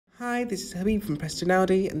Hi, this is Habib from Preston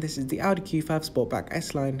Audi, and this is the Audi Q5 Sportback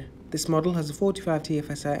S line. This model has a 45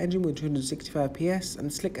 TFSI engine with 265 PS and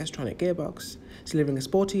a slick S Tronic gearbox, delivering a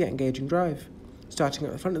sporty yet engaging drive. Starting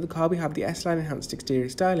at the front of the car, we have the S line enhanced exterior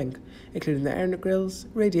styling, including the aeronet grills,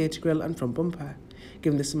 radiator grille and front bumper,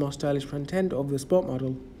 giving this a more stylish front end over the Sport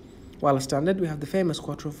model. While as standard, we have the famous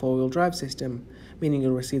quattro 4-wheel drive system, meaning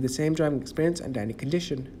you'll receive the same driving experience under any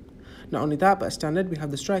condition. Not only that, but as standard, we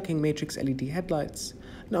have the striking matrix LED headlights,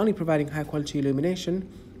 not only providing high quality illumination,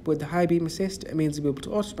 but with the high beam assist, it means you'll be able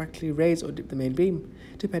to automatically raise or dip the main beam,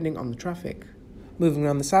 depending on the traffic. Moving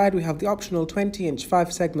around the side, we have the optional 20-inch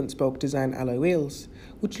 5-segment spoke design alloy wheels,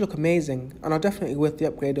 which look amazing and are definitely worth the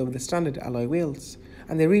upgrade over the standard alloy wheels,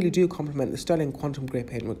 and they really do complement the stunning quantum grey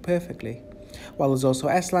paintwork perfectly. While there's also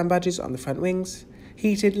S-line badges on the front wings,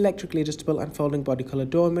 heated, electrically adjustable and folding body coloured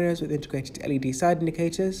door mirrors with integrated LED side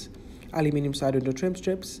indicators, aluminium side window trim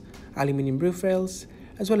strips, aluminium roof rails,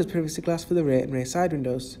 as well as privacy glass for the rear and rear side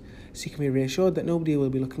windows, so you can be reassured that nobody will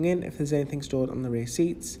be looking in if there's anything stored on the rear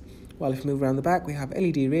seats. While if we move around the back, we have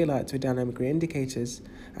LED rear lights with dynamic rear indicators,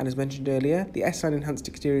 and as mentioned earlier, the S-line enhanced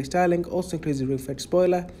exterior styling also includes a roof edge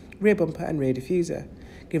spoiler, rear bumper and rear diffuser,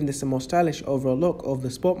 giving this a more stylish overall look over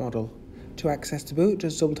the Sport model. To access the boot,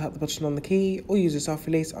 just double tap the button on the key or use the soft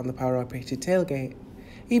release on the power operated tailgate.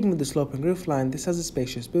 Even with the sloping roofline, this has a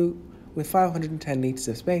spacious boot with 510 litres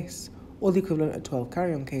of space, or the equivalent of 12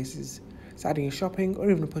 carry-on cases, so adding a shopping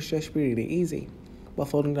or even a pusher should be really easy, while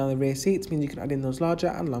folding down the rear seats means you can add in those larger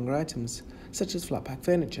and longer items, such as flat pack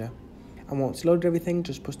furniture. And once loaded everything,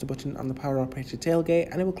 just push the button on the power operated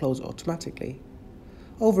tailgate and it will close automatically.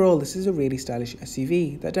 Overall, this is a really stylish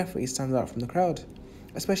SUV that definitely stands out from the crowd,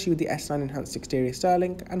 especially with the S-line enhanced exterior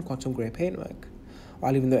styling and quantum grey paintwork.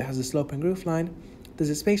 While even though it has a sloping roofline, there's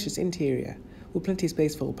a spacious interior, with plenty of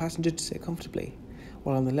space for all passengers to sit comfortably,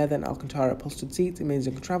 while on the leather and Alcantara upholstered seats it means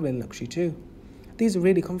you can travel in luxury too. These are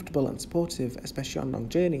really comfortable and supportive, especially on long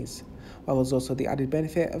journeys, while there's also the added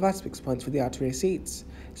benefit of aspects points for the outer rear seats,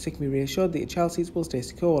 so you can be reassured that your child seats will stay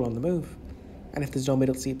secure while on the move. And if there's no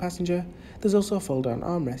middle seat passenger, there's also a fold-down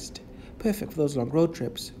armrest, perfect for those long road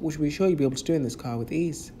trips, which we'll be sure you'll be able to do in this car with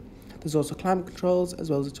ease. There's also climate controls as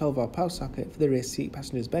well as a 12-volt power socket for the rear seat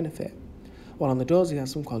passenger's benefit, while on the doors you have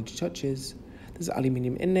some quality touches. There's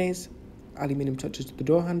aluminium inlays, aluminium touches to the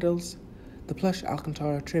door handles, the plush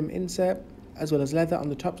Alcantara trim insert, as well as leather on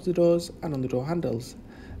the tops of the doors and on the door handles,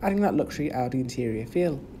 adding that luxury Audi interior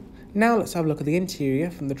feel. Now let's have a look at the interior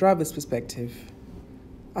from the driver's perspective.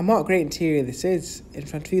 And what a great interior this is. In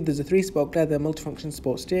front of you there's a 3-spoke leather multifunction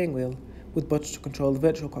sports steering wheel, with buttons to control the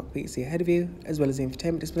virtual cockpit you see ahead of you, as well as the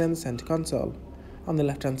infotainment display on the centre console. On the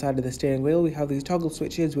left hand side of the steering wheel we have these toggle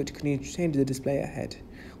switches which can change the display ahead.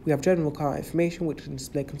 We have general car information which can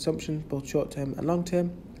display consumption both short term and long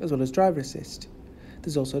term, as well as driver assist.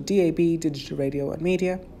 There's also DAB, digital radio and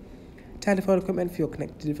media, telephone equipment for your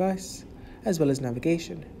connected device, as well as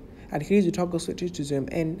navigation. And you can use the toggle switches to zoom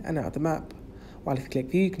in and out of the map, while if you click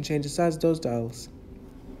view you can change the size of those dials.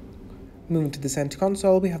 Moving to the centre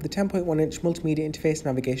console, we have the 10.1-inch multimedia interface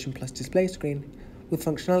Navigation Plus display screen, with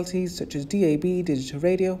functionalities such as DAB, digital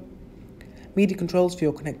radio, media controls for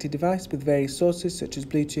your connected device with various sources such as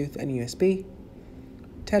Bluetooth and USB,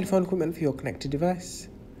 telephone equipment for your connected device,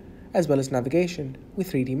 as well as navigation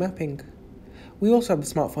with 3D mapping. We also have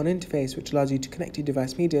the smartphone interface which allows you to connect your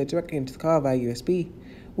device media directly into the car via USB,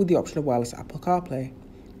 with the option of wireless Apple CarPlay,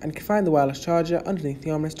 and you can find the wireless charger underneath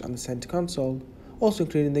the armrest on the centre console, also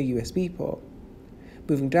including the USB port.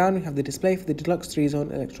 Moving down, we have the display for the Deluxe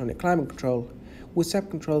 3-zone electronic climate control, with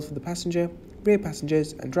separate controls for the passenger, rear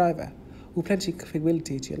passengers and driver, with plenty of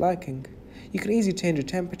configurability to your liking. You can easily change your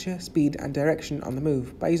temperature, speed and direction on the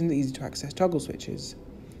move by using the easy to access toggle switches.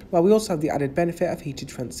 While we also have the added benefit of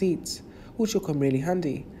heated front seats, which will come really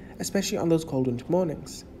handy, especially on those cold winter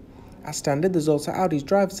mornings. As standard, there's also Audi's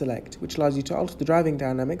Drive Select, which allows you to alter the driving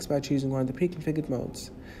dynamics by choosing one of the pre-configured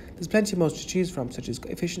modes. There's plenty of modes to choose from, such as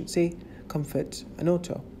efficiency, comfort and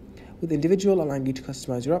auto, with individual allowing you to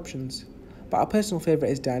customise your options. But our personal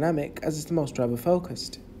favourite is dynamic, as it's the most driver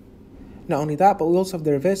focused. Not only that, but we also have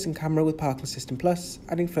the reversing camera with Parking Assistant Plus,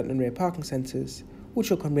 adding front and rear parking sensors, which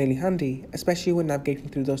will come really handy, especially when navigating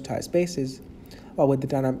through those tight spaces. While with the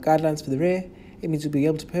dynamic guidelines for the rear, it means you'll be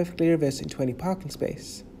able to perfectly reverse into any parking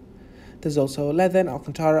space. There's also leather and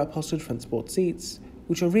Alcantara upholstered front sport seats,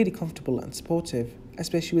 which are really comfortable and supportive,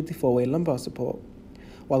 especially with the 4-way lumbar support,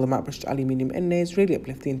 while the matte brushed aluminium inlays really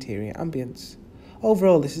uplift the interior ambience.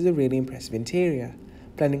 Overall, this is a really impressive interior,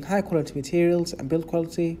 blending high quality materials and build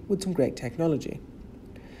quality with some great technology.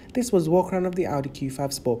 This was a walk around of the Audi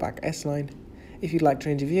Q5 Sportback S line. If you'd like to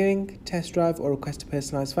arrange a viewing, test drive or request a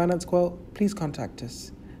personalised finance quote, please contact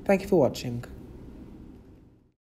us. Thank you for watching.